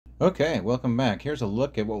Okay, welcome back. Here's a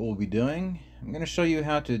look at what we'll be doing. I'm going to show you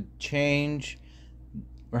how to change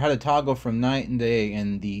or how to toggle from night and day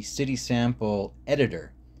in the City Sample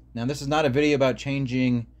editor. Now, this is not a video about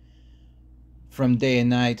changing from day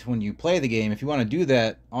and night when you play the game. If you want to do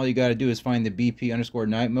that, all you got to do is find the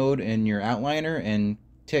BP_night mode in your outliner and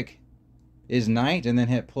tick is night and then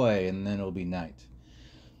hit play and then it'll be night.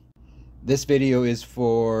 This video is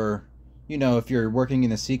for, if you're working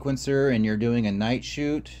in a sequencer and you're doing a night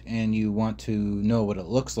shoot and you want to know what it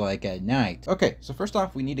looks like at night. Okay, so first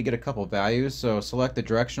off, we need to get a couple values. So select the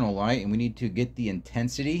directional light and we need to get the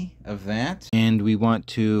intensity of that. And we want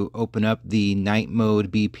to open up the night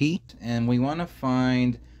mode BP. And we want to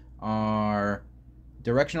find our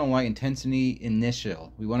directional light intensity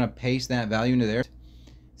initial. We want to paste that value into there.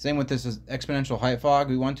 Same with this exponential height fog.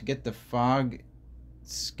 We want to get the fog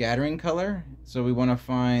scattering color, so we want to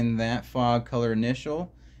find that fog color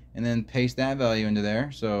initial and then paste that value into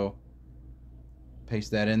there. So paste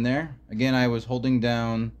that in there. Again, I was holding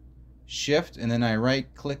down shift and then I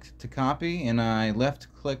right click to copy and I left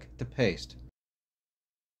click to paste.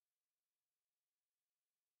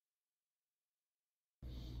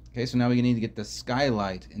 Okay, so now we need to get the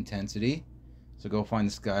skylight intensity. So go find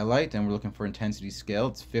the skylight and we're looking for intensity scale.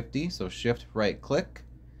 It's 50, so shift right click,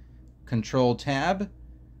 control tab,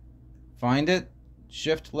 find it,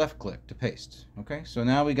 shift left click to paste. Okay, so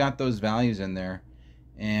now we got those values in there,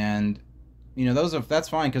 and that's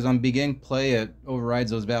fine because on begin play it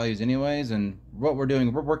overrides those values anyways. And what we're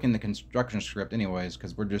doing, we're working the construction script anyways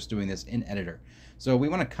because we're just doing this in editor. So we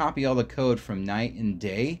want to copy all the code from night and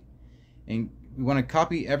day, and we want to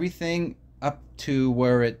copy everything up to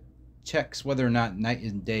where it checks whether or not night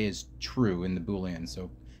and day is true in the Boolean.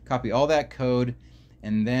 So copy all that code,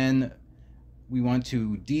 and then we want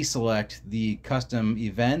to deselect the custom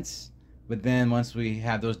events, but then once we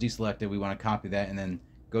have those deselected, we want to copy that and then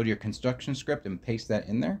go to your construction script and paste that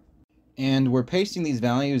in there. And we're pasting these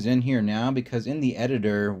values in here now because in the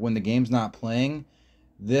editor, when the game's not playing,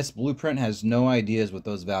 this blueprint has no ideas what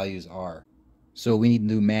those values are. So we need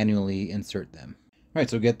to manually insert them. All right,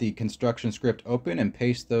 so get the construction script open and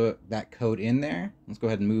paste that code in there. Let's go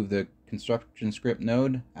ahead and move the construction script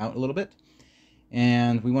node out a little bit.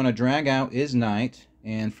 And we want to drag out is night,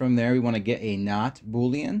 and from there we want to get a not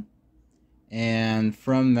Boolean, and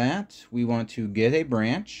from that we want to get a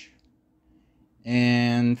branch,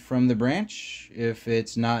 and from the branch, if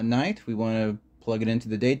it's not night, we want to plug it into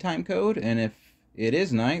the daytime code, and if it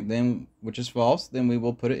is night, then which is false, then we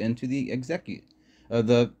will put it into the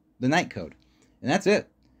the night code, and that's it.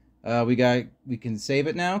 We can save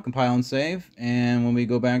it now, compile and save, and when we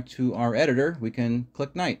go back to our editor, we can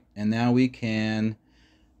click night, and now we can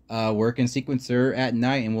work in sequencer at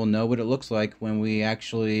night, and we'll know what it looks like when we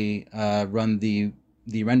actually run the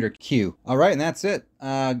render queue. All right, and that's it.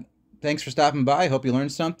 Thanks for stopping by. Hope you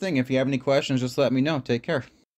learned something. If you have any questions, just let me know. Take care.